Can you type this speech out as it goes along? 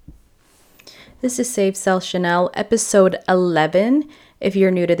This is Save, Sell, Chanel, episode 11. If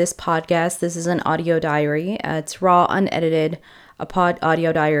you're new to this podcast, this is an audio diary. It's raw, unedited,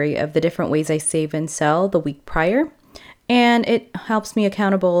 audio diary of the different ways I save and sell the week prior. And it helps me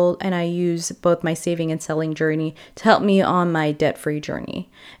accountable, and I use both my saving and selling journey to help me on my debt-free journey.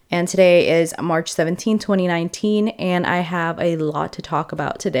 And today is March 17, 2019, and I have a lot to talk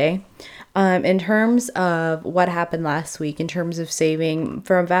about today. In terms of what happened last week, in terms of saving,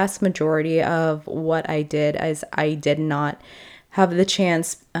 for a vast majority of what I did, as I did not have the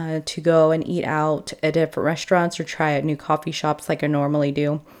chance to go and eat out at different restaurants or try out new coffee shops like I normally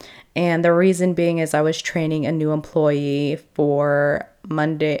do. And the reason being is I was training a new employee for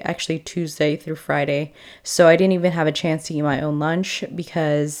Tuesday through Friday. So I didn't even have a chance to eat my own lunch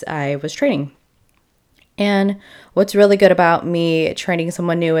because I was training. And what's really good about me training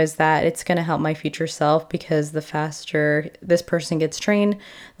someone new is that it's going to help my future self, because the faster this person gets trained,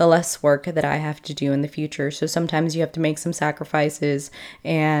 the less work that I have to do in the future. So sometimes you have to make some sacrifices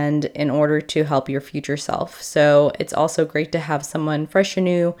and in order to help your future self. So it's also great to have someone fresh and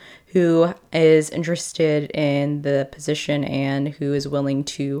new who is interested in the position and who is willing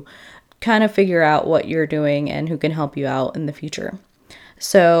to kind of figure out what you're doing and who can help you out in the future.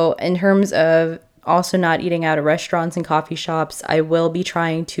 So in terms of also not eating out at restaurants and coffee shops, I will be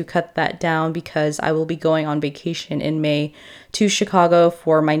trying to cut that down because I will be going on vacation in May to Chicago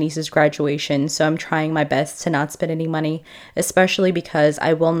for my niece's graduation. So I'm trying my best to not spend any money, especially because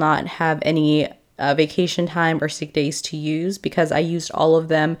I will not have any vacation time or sick days to use, because I used all of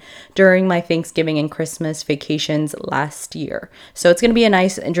them during my Thanksgiving and Christmas vacations last year. So it's going to be a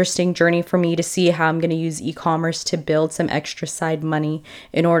nice, interesting journey for me to see how I'm going to use e-commerce to build some extra side money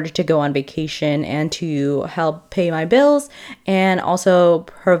in order to go on vacation and to help pay my bills and also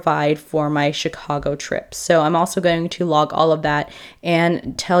provide for my Chicago trip. So I'm also going to log all of that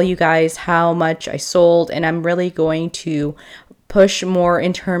and tell you guys how much I sold, and I'm really going to push more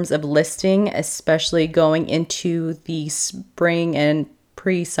in terms of listing, especially going into the spring and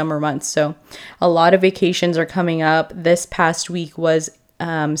pre-summer months. So a lot of vacations are coming up. This past week was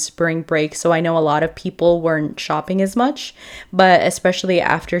spring break, so I know a lot of people weren't shopping as much, but especially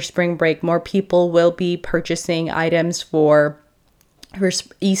after spring break, more people will be purchasing items for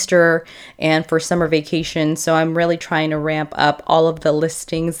Easter and for summer vacation. So I'm really trying to ramp up all of the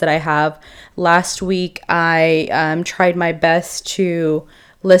listings that I have. Last week, I tried my best to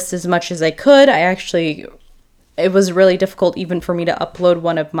list as much as I could. It was really difficult even for me to upload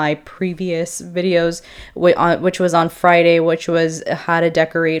one of my previous videos, which was on Friday, which was how to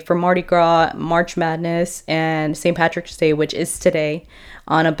decorate for Mardi Gras, March Madness, and St. Patrick's Day, which is today,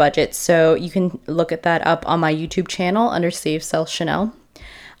 on a budget. So you can look at that up on my YouTube channel under Save, Sell, Chanel.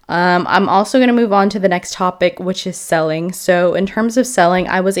 I'm also going to move on to the next topic, which is selling. So in terms of selling,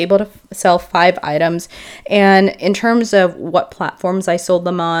 I was able to sell 5 items. And in terms of what platforms I sold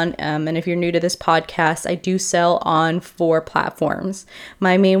them on, and if you're new to this podcast, I do sell on 4 platforms.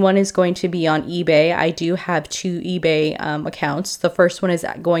 My main one is going to be on eBay. I do have 2 eBay accounts. The first one is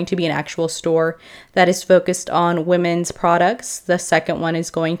going to be an actual store that is focused on women's products. The second one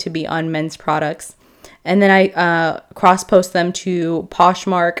is going to be on men's products. And then I cross-post them to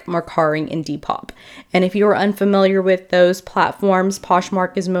Poshmark, Mercari, and Depop. And if you are unfamiliar with those platforms,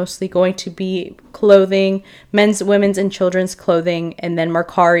 Poshmark is mostly going to be clothing, men's, women's, and children's clothing. And then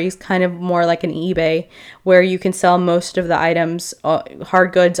Mercari is kind of more like an eBay, where you can sell most of the items,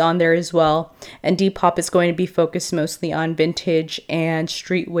 hard goods on there as well. And Depop is going to be focused mostly on vintage and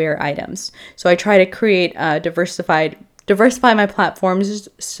streetwear items. So I try to create diversify my platforms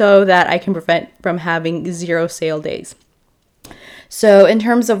so that I can prevent from having 0 sale days. So in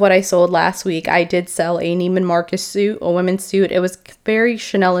terms of what I sold last week, I did sell a Neiman Marcus suit, a women's suit. It was very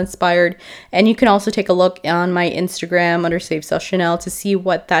Chanel inspired. And you can also take a look on my Instagram under Save, Sell, Chanel to see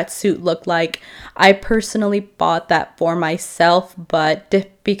what that suit looked like. I personally bought that for myself, but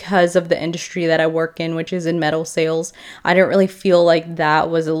because of the industry that I work in, which is in metal sales, I didn't really feel like that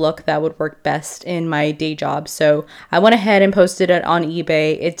was a look that would work best in my day job. So I went ahead and posted it on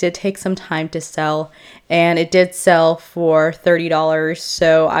eBay. It did take some time to sell, and it did sell for $30.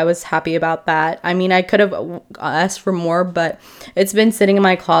 So I was happy about that. I mean, I could have asked for more, but it's been sitting in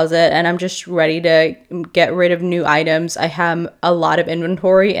my closet and I'm just ready to get rid of new items. I have a lot of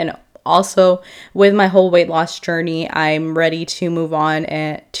inventory, and also with my whole weight loss journey, I'm ready to move on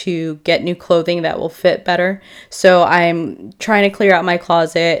and to get new clothing that will fit better. So I'm trying to clear out my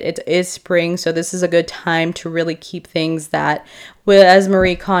closet. It is spring, so this is a good time to really keep things that will, as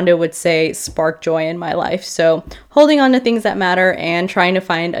Marie Kondo would say, spark joy in my life. So holding on to things that matter and trying to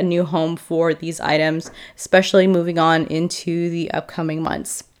find a new home for these items, especially moving on into the upcoming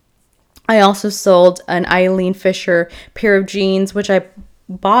months. I also sold an Eileen Fisher pair of jeans, which I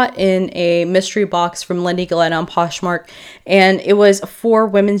bought in a mystery box from Lindy Glenn on Poshmark, and it was 4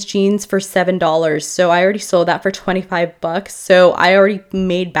 women's jeans for $7. So I already sold that for $25. So I already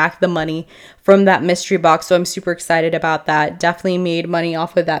made back the money from that mystery box. So I'm super excited about that. Definitely made money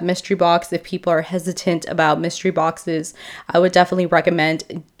off of that mystery box. If people are hesitant about mystery boxes, I would definitely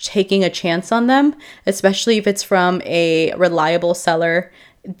recommend taking a chance on them, especially if it's from a reliable seller.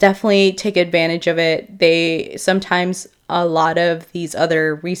 Definitely take advantage of it. They sometimes, a lot of these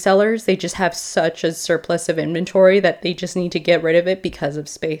other resellers, they just have such a surplus of inventory that they just need to get rid of it because of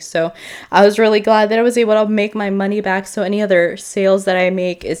space. So I was really glad that I was able to make my money back. So any other sales that I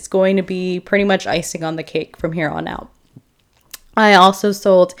make is going to be pretty much icing on the cake from here on out. I also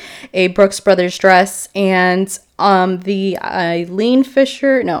sold a Brooks Brothers dress and the Eileen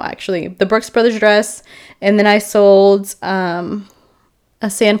Fisher, no, actually the Brooks Brothers dress, and then I sold a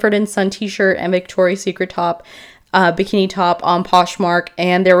Sanford and Son t-shirt and Victoria's Secret top, bikini top on Poshmark,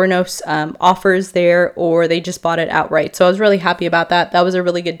 and there were no offers there, or they just bought it outright. So I was really happy about that. That was a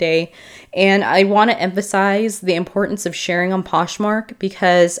really good day. And I want to emphasize the importance of sharing on Poshmark,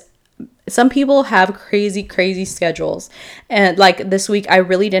 because some people have crazy schedules. And like this week, I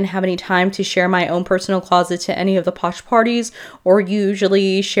really didn't have any time to share my own personal closet to any of the posh parties, or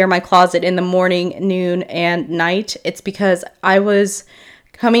usually share my closet in the morning, noon, and night. It's because I was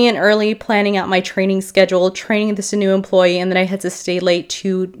coming in early, planning out my training schedule, training this new employee, and then I had to stay late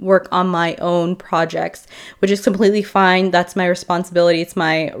to work on my own projects, which is completely fine. That's my responsibility. It's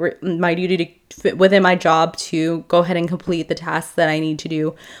my duty to fit within my job to go ahead and complete the tasks that I need to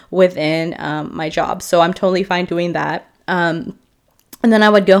do within my job. So I'm totally fine doing that. And then I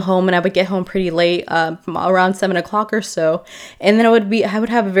would go home, and I would get home pretty late, around 7 o'clock or so. And then I would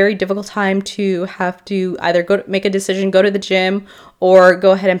have a very difficult time to have to either make a decision, go to the gym, or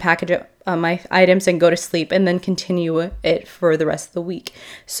go ahead and package up my items and go to sleep, and then continue it for the rest of the week.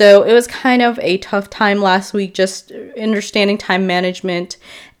 So it was kind of a tough time last week, just understanding time management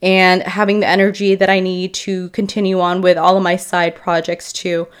and having the energy that I need to continue on with all of my side projects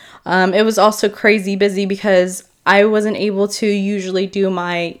too. It was also crazy busy because I wasn't able to usually do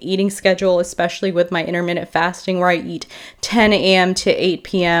my eating schedule, especially with my intermittent fasting, where I eat 10 a.m. to 8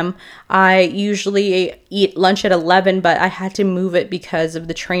 p.m. I usually eat lunch at 11, but I had to move it because of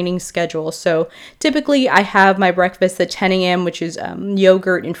the training schedule. So typically I have my breakfast at 10 a.m., which is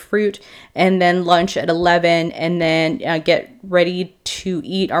yogurt and fruit, and then lunch at 11, and then get ready to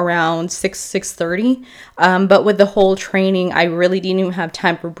eat around 6:30. But with the whole training, I really didn't even have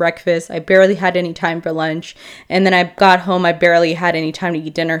time for breakfast. I barely had any time for lunch. And then I got home, I barely had any time to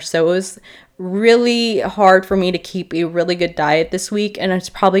eat dinner. So it was really hard for me to keep a really good diet this week. And it's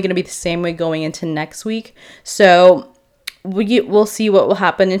probably going to be the same way going into next week. So we'll see what will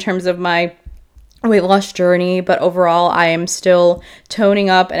happen in terms of my weight loss journey, but overall I am still toning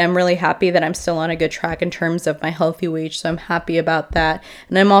up, and I'm really happy that I'm still on a good track in terms of my healthy weight. So I'm happy about that,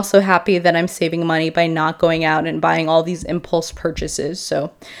 and I'm also happy that I'm saving money by not going out and buying all these impulse purchases.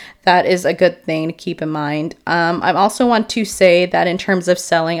 So that is a good thing to keep in mind. I also want to say that in terms of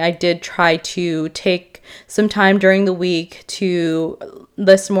selling, I did try to take some time during the week to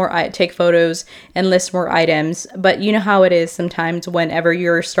take photos and list more items. But you know how it is sometimes whenever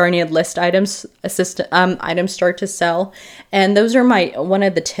you're starting to list items, items start to sell. And those are one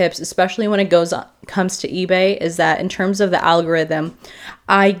of the tips, especially when it comes to eBay, is that in terms of the algorithm,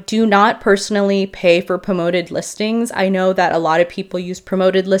 I do not personally pay for promoted listings. I know that a lot of people use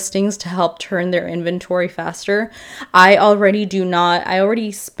promoted listings to help turn their inventory faster. I already do not. I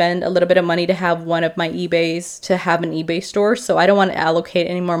already spend a little bit of money to have one of my eBays, to have an eBay store. So I don't want to allocate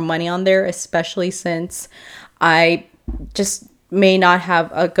any more money on there, especially since I just may not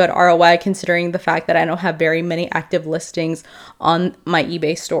have a good ROI, considering the fact that I don't have very many active listings on my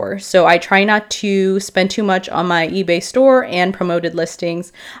eBay store. So I try not to spend too much on my eBay store and promoted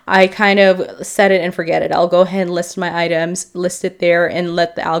listings. I kind of set it and forget it. I'll go ahead and list my items, list it there, and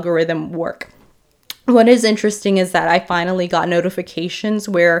let the algorithm work. What is interesting is that I finally got notifications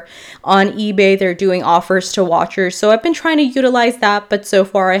where on eBay they're doing offers to watchers. So I've been trying to utilize that, but so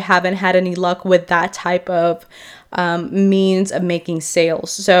far I haven't had any luck with that type of means of making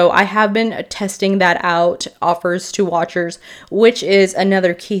sales. So I have been testing that out, offers to watchers, which is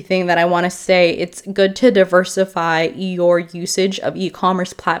another key thing that I want to say. It's good to diversify your usage of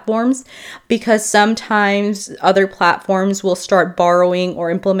e-commerce platforms, because sometimes other platforms will start borrowing or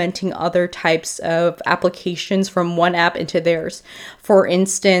implementing other types of applications from one app into theirs. For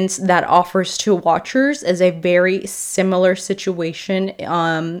instance, that offers to watchers is a very similar situation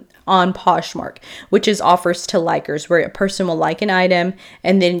on Poshmark, which is offers to likes. likers, where a person will like an item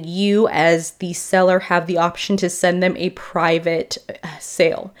and then you as the seller have the option to send them a private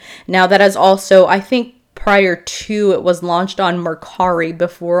sale. Now that is also, I think, prior to it was launched on Mercari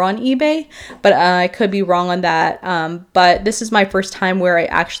before on eBay, but I could be wrong on that. But this is my first time where I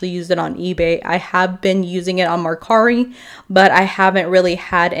actually used it on eBay. I have been using it on Mercari, but I haven't really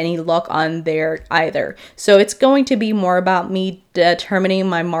had any luck on there either. So it's going to be more about me determining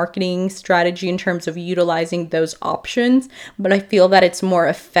my marketing strategy in terms of utilizing those options, but I feel that it's more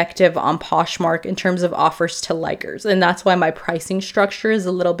effective on Poshmark in terms of offers to likers, and that's why my pricing structure is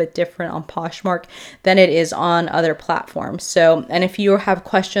a little bit different on Poshmark than it is on other platforms. So, and if you have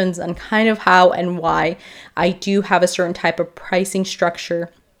questions on kind of how and why I do have a certain type of pricing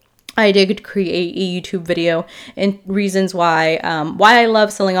structure, I did create a YouTube video and reasons why I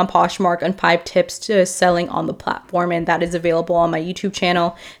love selling on Poshmark and 5 tips to selling on the platform, and that is available on my YouTube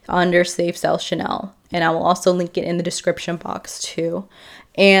channel under save.sell.shenel, and I will also link it in the description box too.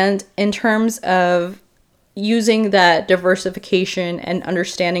 And in terms of using that diversification and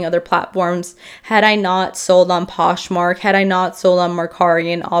understanding other platforms, had I not sold on Poshmark, had I not sold on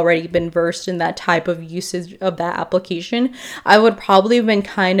Mercari and already been versed in that type of usage of that application, I would probably have been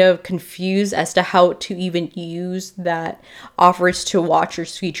kind of confused as to how to even use that offers to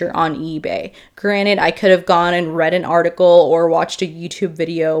watchers feature on eBay. Granted, I could have gone and read an article or watched a YouTube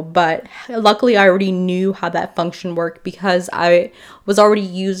video, but luckily I already knew how that function worked because I was already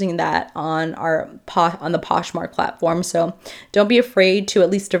using that on the Poshmark platform. So don't be afraid to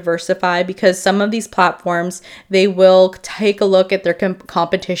at least diversify, because some of these platforms, they will take a look at their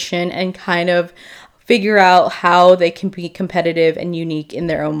competition and kind of figure out how they can be competitive and unique in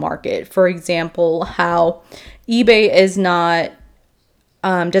their own market. For example, how eBay is not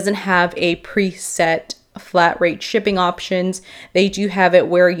doesn't have a preset flat rate shipping options. They do have it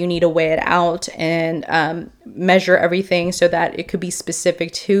where you need to weigh it out and measure everything so that it could be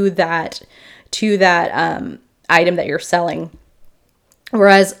specific to that item that you're selling.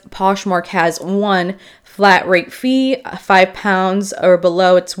 Whereas Poshmark has one flat rate fee, £5 or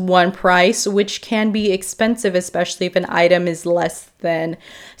below, it's one price, which can be expensive, especially if an item is less than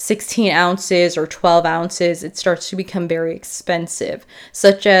 16 ounces or 12 ounces. It starts to become very expensive.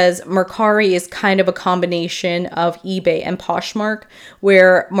 Such as Mercari is kind of a combination of eBay and Poshmark,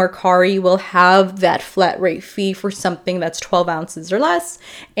 where Mercari will have that flat rate fee for something that's 12 ounces or less,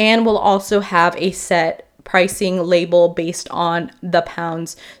 and will also have a set pricing label based on the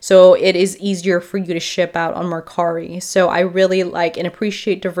pounds, so it is easier for you to ship out on Mercari. So I really like and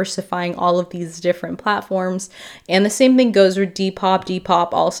appreciate diversifying all of these different platforms. And the same thing goes with Depop. Depop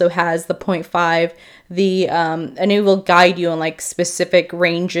also has the 0.5, and it will guide you on like specific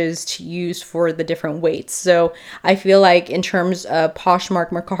ranges to use for the different weights. So I feel like in terms of Poshmark,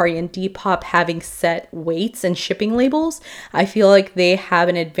 Mercari, and Depop having set weights and shipping labels, I feel like they have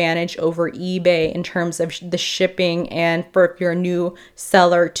an advantage over eBay in terms of the shipping, and for if you're a new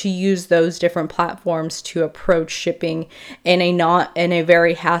seller, to use those different platforms to approach shipping in a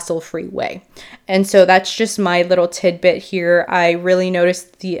very hassle-free way. And so that's just my little tidbit here. I really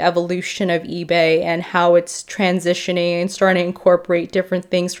noticed the evolution of eBay and how it's transitioning and starting to incorporate different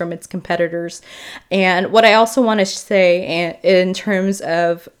things from its competitors. And what I also want to say in terms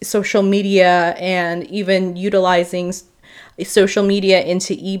of social media and even utilizing social media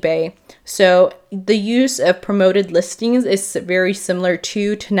into eBay. So the use of promoted listings is very similar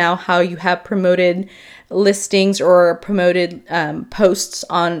to now how you have promoted listings or promoted posts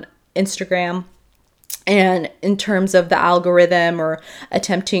on Instagram. And in terms of the algorithm or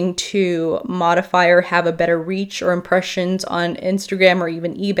attempting to modify or have a better reach or impressions on Instagram or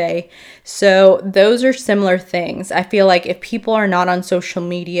even eBay. So those are similar things. I feel like if people are not on social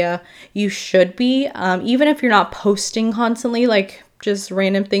media, you should be, even if you're not posting constantly, like just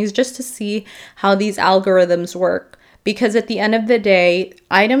random things, just to see how these algorithms work. Because at the end of the day,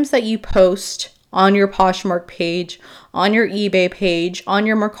 items that you post on your Poshmark page, on your eBay page, on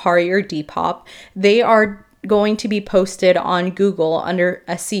your Mercari or Depop, they are going to be posted on Google under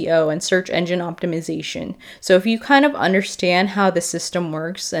SEO and search engine optimization. So if you kind of understand how the system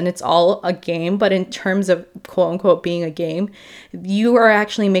works, and it's all a game, but in terms of quote unquote being a game, you are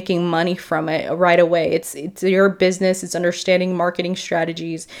actually making money from it right away. It's your business, it's understanding marketing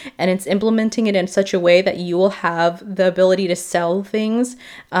strategies, and it's implementing it in such a way that you will have the ability to sell things.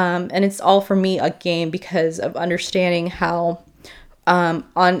 And it's all, for me, a game because of understanding how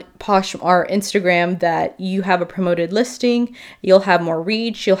on Posh or Instagram that you have a promoted listing, you'll have more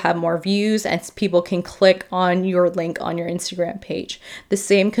reach, you'll have more views, and people can click on your link on your Instagram page. The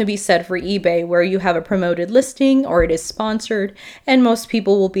same could be said for eBay, where you have a promoted listing or it is sponsored, and most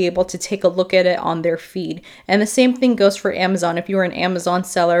people will be able to take a look at it on their feed. And the same thing goes for Amazon. If you're an Amazon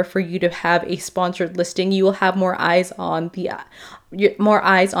seller, for you to have a sponsored listing, you will have more eyes on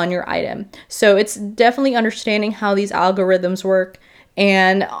your item. So it's definitely understanding how these algorithms work.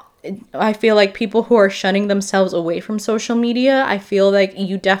 And I feel like people who are shutting themselves away from social media, I feel like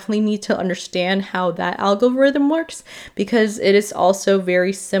you definitely need to understand how that algorithm works, because it is also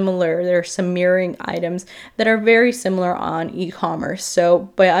very similar. There are some mirroring items that are very similar on e-commerce.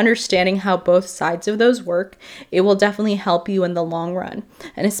 So by understanding how both sides of those work, it will definitely help you in the long run.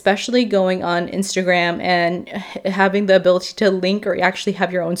 And especially going on Instagram and having the ability to link or actually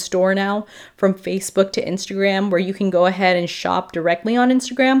have your own store now from Facebook to Instagram, where you can go ahead and shop directly on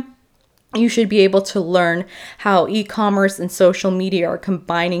Instagram. You should be able to learn how e-commerce and social media are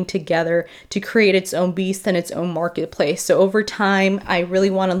combining together to create its own beast and its own marketplace. So over time, I really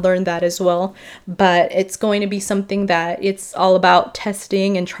want to learn that as well, but it's going to be something that it's all about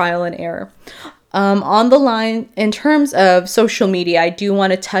testing and trial and error. On the line, in terms of social media, I do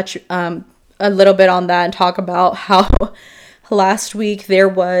want to touch a little bit on that and talk about how last week there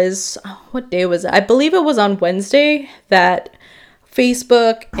was, what day was it? I believe it was on Wednesday that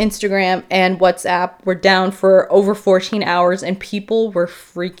Facebook, Instagram, and WhatsApp were down for over 14 hours and people were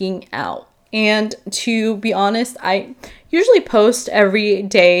freaking out. And to be honest, I usually post every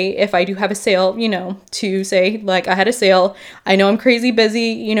day if I do have a sale, to say like I had a sale. I know I'm crazy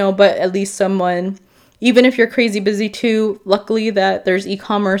busy, but at least someone, even if you're crazy busy too, luckily that there's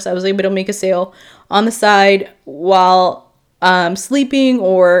e-commerce, I was able to make a sale on the side while sleeping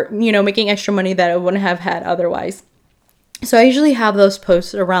or, making extra money that I wouldn't have had otherwise. So I usually have those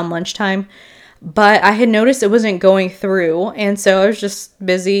posts around lunchtime, but I had noticed it wasn't going through. And so I was just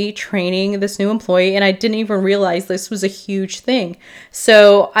busy training this new employee and I didn't even realize this was a huge thing.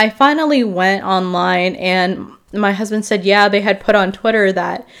 So I finally went online and my husband said, yeah, they had put on Twitter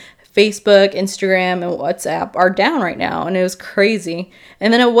that Facebook, Instagram, and WhatsApp are down right now. And it was crazy.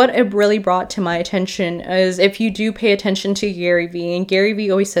 And then what it really brought to my attention is, if you do pay attention to Gary Vee, and Gary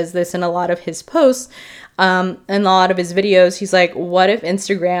Vee always says this in a lot of his posts, and a lot of his videos, he's like, what if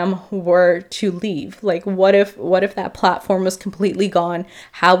Instagram were to leave? Like, what if that platform was completely gone?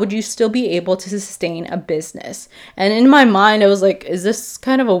 How would you still be able to sustain a business? And in my mind, I was like, is this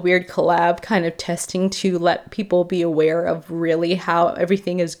kind of a weird collab kind of testing to let people be aware of really how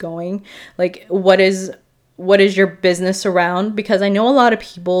everything is going? Like, what is your business around? Because I know a lot of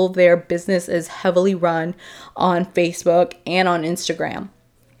people, their business is heavily run on Facebook and on Instagram.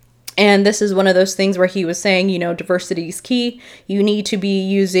 And this is one of those things where he was saying, diversity is key. You need to be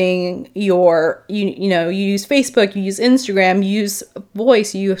using you use Facebook, you use Instagram, you use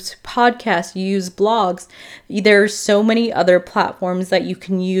voice, you use podcasts, you use blogs. There's so many other platforms that you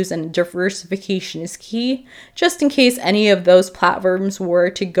can use, and diversification is key, just in case any of those platforms were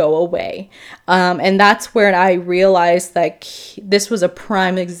to go away. And that's where I realized that this was a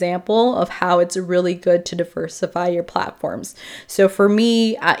prime example of how it's really good to diversify your platforms. So for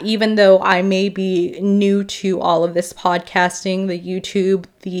me, even though I may be new to all of this podcasting, the YouTube,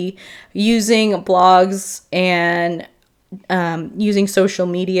 the using blogs and using social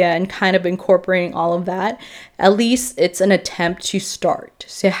media and kind of incorporating all of that, at least it's an attempt to start,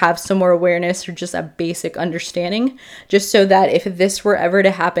 to have some more awareness or just a basic understanding, just so that if this were ever to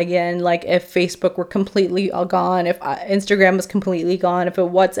happen again, like if Facebook were completely gone, if Instagram was completely gone, if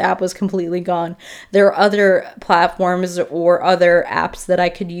WhatsApp was completely gone, there are other platforms or other apps that I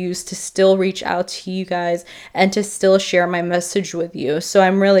could use to still reach out to you guys and to still share my message with you. So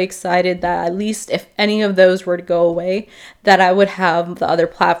I'm really excited that at least if any of those were to go away, that I would have the other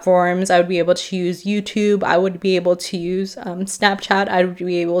platforms. I would be able to use YouTube. I would be able to use Snapchat. I would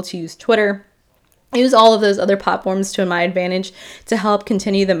be able to use Twitter. Use all of those other platforms to my advantage to help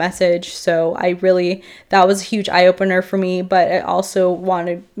continue the message. So that was a huge eye-opener for me, but I also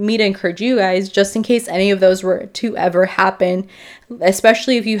wanted me to encourage you guys, just in case any of those were to ever happen,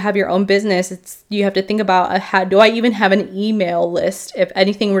 especially if you have your own business, you have to think about, do I even have an email list? If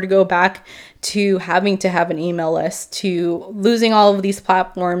anything were to go back to having to have an email list, to losing all of these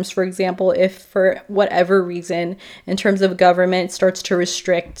platforms, for example, if for whatever reason, in terms of government, starts to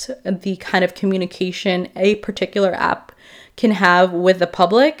restrict the kind of communication a particular app can have with the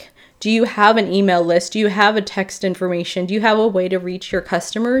public, Do you have an email list? Do you have a text information? Do you have a way to reach your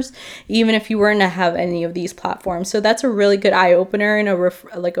customers, even if you weren't to have any of these platforms? So that's a really good eye opener and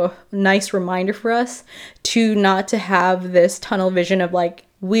a nice reminder for us to not to have this tunnel vision of like,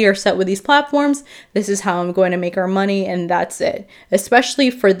 we are set with these platforms. This is how I'm going to make our money, and that's it. Especially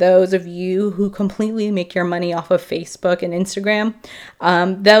for those of you who completely make your money off of Facebook and Instagram.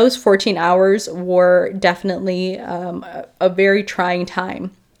 Those 14 hours were definitely a very trying time.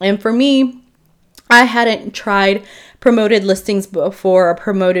 And for me, I hadn't tried promoted listings before or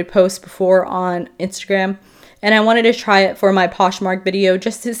promoted posts before on Instagram. And I wanted to try it for my Poshmark video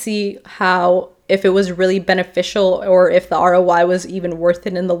just to see if it was really beneficial or if the ROI was even worth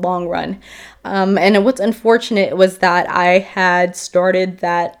it in the long run. And what's unfortunate was that I had started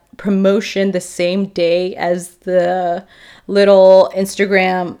that promotion the same day as the little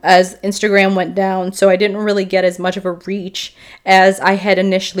Instagram went down. So I didn't really get as much of a reach as I had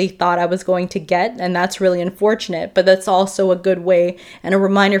initially thought I was going to get. And that's really unfortunate, but that's also a good way and a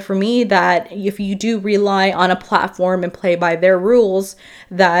reminder for me that if you do rely on a platform and play by their rules,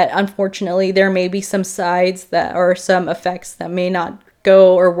 that unfortunately there may be some sides that or some effects that may not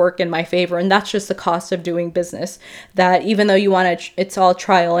go or work in my favor. And that's just the cost of doing business, that even though you want to, it's all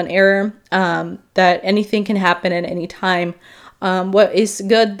trial and error, that anything can happen at any time. What is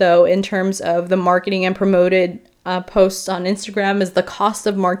good though, in terms of the marketing and promoted posts on Instagram, is the cost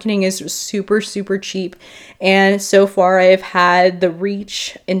of marketing is super, super cheap. And so far I've had the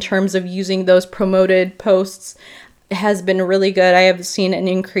reach in terms of using those promoted posts has been really good. I have seen an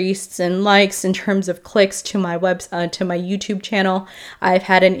increase in likes in terms of clicks to my to my YouTube channel. I've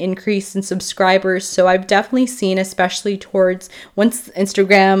had an increase in subscribers. So I've definitely seen, especially towards once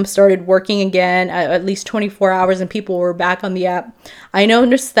Instagram started working again, at least 24 hours and people were back on the app, I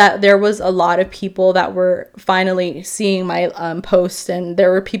noticed that there was a lot of people that were finally seeing my posts, and there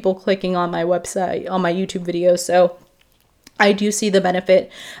were people clicking on my website, on my YouTube videos. So I do see the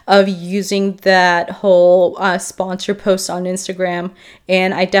benefit of using that whole sponsor post on Instagram.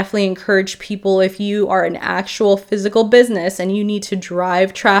 And I definitely encourage people, if you are an actual physical business and you need to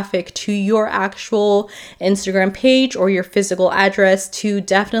drive traffic to your actual Instagram page or your physical address, to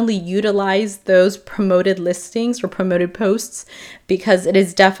definitely utilize those promoted listings or promoted posts, because it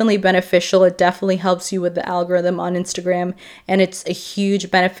is definitely beneficial. It definitely helps you with the algorithm on Instagram, and it's a huge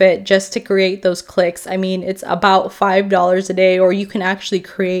benefit just to create those clicks. I mean, it's about $5 a day, or you can actually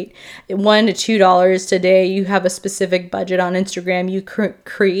create $1 to $2 a day. You have a specific budget on Instagram. You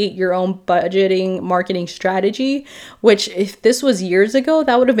create your own budgeting marketing strategy, which if this was years ago,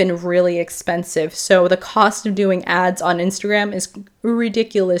 that would have been really expensive. So the cost of doing ads on Instagram is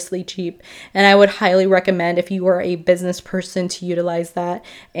ridiculously cheap, and I would highly recommend, if you are a business person, to utilize that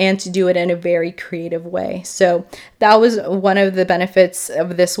and to do it in a very creative way. So that was one of the benefits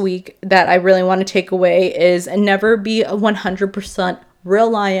of this week that I really want to take away, is never be 100%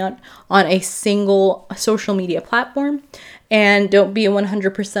 reliant on a single social media platform. And don't be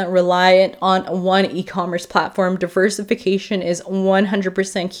 100% reliant on one e-commerce platform. Diversification is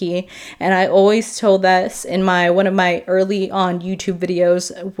 100% key. And I always told this in one of my early on YouTube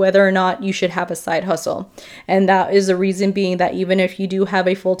videos, whether or not you should have a side hustle. And that is the reason being that even if you do have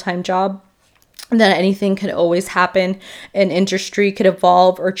a full-time job, then anything could always happen. An industry could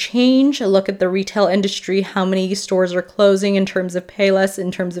evolve or change. Look at the retail industry, how many stores are closing in terms of Payless,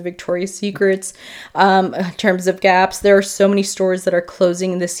 in terms of Victoria's Secrets, in terms of Gaps. There are so many stores that are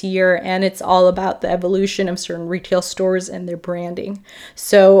closing this year, and it's all about the evolution of certain retail stores and their branding.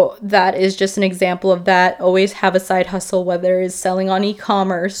 So that is just an example of that. Always have a side hustle, whether it's selling on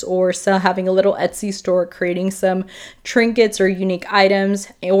e-commerce or having a little Etsy store, creating some trinkets or unique items.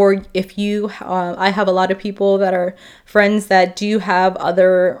 Or if you I have a lot of people that are friends that do have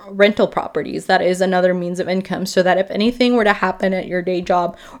other rental properties. That is another means of income, so that if anything were to happen at your day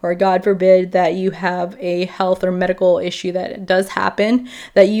job, or God forbid that you have a health or medical issue that does happen,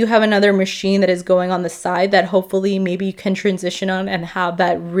 that you have another machine that is going on the side that hopefully maybe you can transition on and have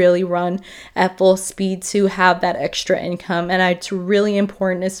that really run at full speed to have that extra income. And it's really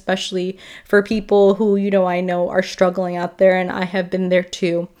important, especially for people who, I know are struggling out there, and I have been there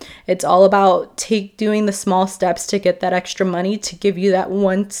too. It's all about doing the small steps to get that extra money, to give you that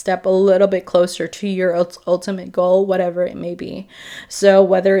one step a little bit closer to your ultimate goal, whatever it may be. So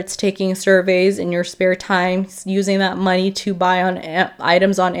whether it's taking surveys in your spare time, using that money to buy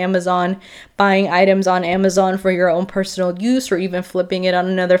items on Amazon, buying items on Amazon for your own personal use, or even flipping it on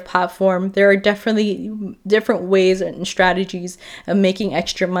another platform, there are definitely different ways and strategies of making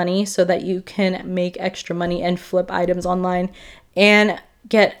extra money so that you can make extra money and flip items online and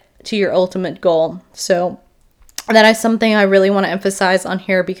get to your ultimate goal. So that is something I really want to emphasize on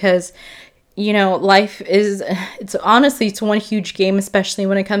here because, life it's honestly, it's one huge game, especially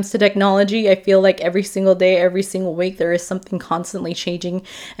when it comes to technology. I feel like every single day, every single week, there is something constantly changing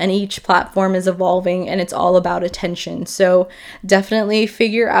and each platform is evolving and it's all about attention. So definitely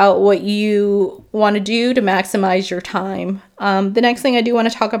figure out what you want to do to maximize your time. The next thing I do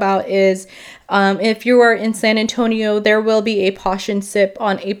want to talk about is if you are in San Antonio, there will be a Posh and Sip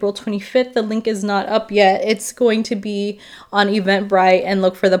on April 25th. The link is not up yet. It's going to be on Eventbrite, and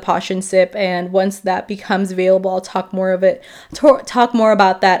look for the Posh and Sip. And once that becomes available, I'll talk more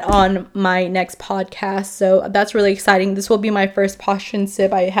about that on my next podcast. So that's really exciting. This will be my first Posh and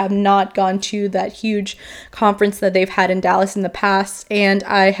Sip. I have not gone to that huge conference that they've had in Dallas in the past, and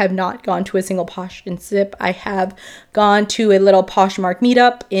I have not gone to a single Posh and Sip. I have gone to a little Poshmark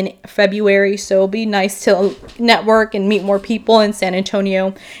meetup in February, so it'll be nice to network and meet more people in San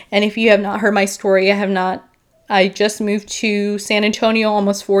Antonio. And if you have not heard my story, I just moved to San Antonio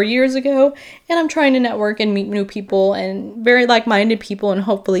almost 4 years ago, and I'm trying to network and meet new people and very like-minded people, and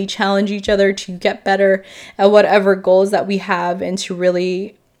hopefully challenge each other to get better at whatever goals that we have, and to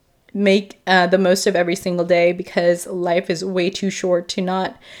really make the most of every single day, because life is way too short to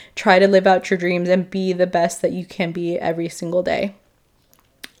not try to live out your dreams and be the best that you can be every single day.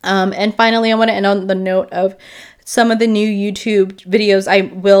 And finally, I want to end on the note of some of the new YouTube videos I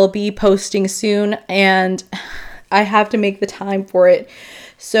will be posting soon, and I have to make the time for it.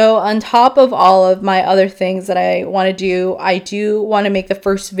 So on top of all of my other things that I want to do, I do want to make the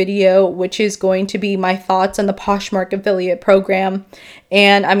first video, which is going to be my thoughts on the Poshmark affiliate program.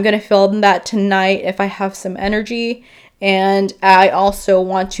 And I'm going to film that tonight if I have some energy. And I also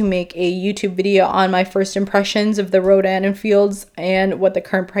want to make a YouTube video on my first impressions of the Rodan & Fields and what the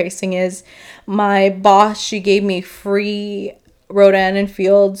current pricing is. My boss, she gave me free Rodan &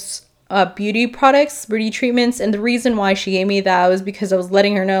 Fields beauty treatments, and the reason why she gave me that was because I was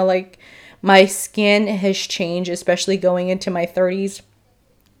letting her know, like, my skin has changed, especially going into my 30s.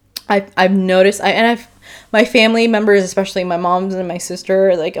 I've noticed, my family members, especially my moms and my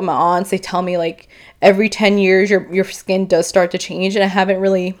sister, like my aunts, they tell me like every 10 years your skin does start to change, and I haven't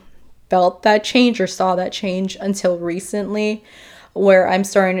really felt that change or saw that change until recently, where I'm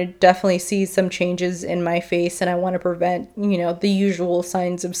starting to definitely see some changes in my face, and I want to prevent, the usual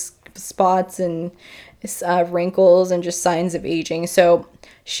signs of spots and wrinkles and just signs of aging. So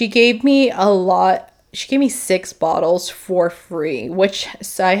she gave me 6 bottles for free, which,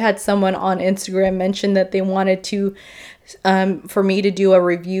 so I had someone on Instagram mention that they wanted to for me to do a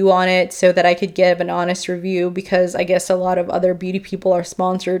review on it so that I could give an honest review, because I guess a lot of other beauty people are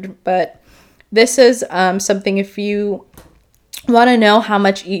sponsored. But this is something, if you want to know how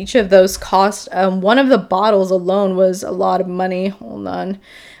much each of those cost, one of the bottles alone was a lot of money. Hold on,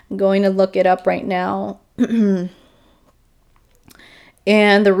 I'm going to look it up right now.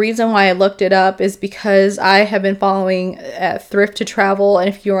 And the reason why I looked it up is because I have been following Thrift to Travel, and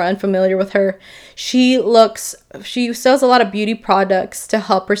if you're unfamiliar with her, she sells a lot of beauty products to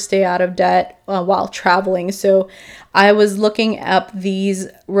help her stay out of debt while traveling. So I was looking up these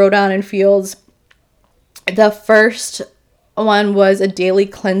Rodan & Fields. The first one was a daily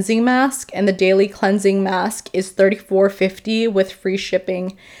cleansing mask, and the daily cleansing mask is $34.50 with free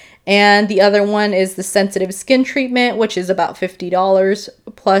shipping. And the other one is the sensitive skin treatment, which is about $50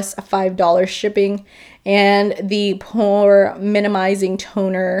 plus $5 shipping. And the pore minimizing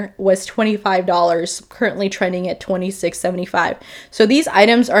toner was $25, currently trending at $26.75. So these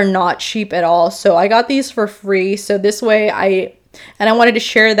items are not cheap at all. So I got these for free. So this way I wanted to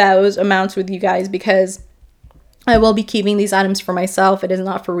share those amounts with you guys, because I will be keeping these items for myself. It is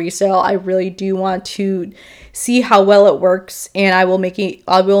not for resale. I really do want to see how well it works, and I will make a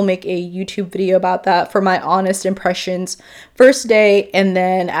YouTube video about that for my honest impressions, first day, and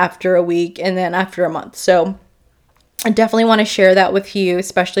then after a week, and then after a month. So I definitely want to share that with you,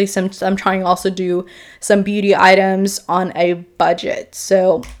 especially since I'm trying to also do some beauty items on a budget.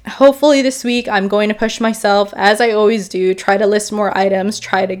 So hopefully this week I'm going to push myself, as I always do, try to list more items,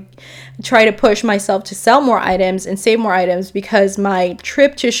 try to push myself to sell more items and save more items, because my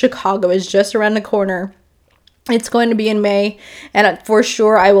trip to Chicago is just around the corner. It's going to be in May, and for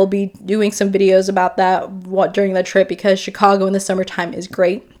sure I will be doing some videos about that during the trip, because Chicago in the summertime is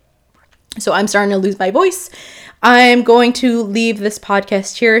great. So I'm starting to lose my voice. I'm going to leave this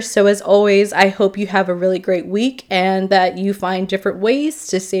podcast here. So as always, I hope you have a really great week and that you find different ways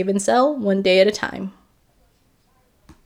to save and sell one day at a time.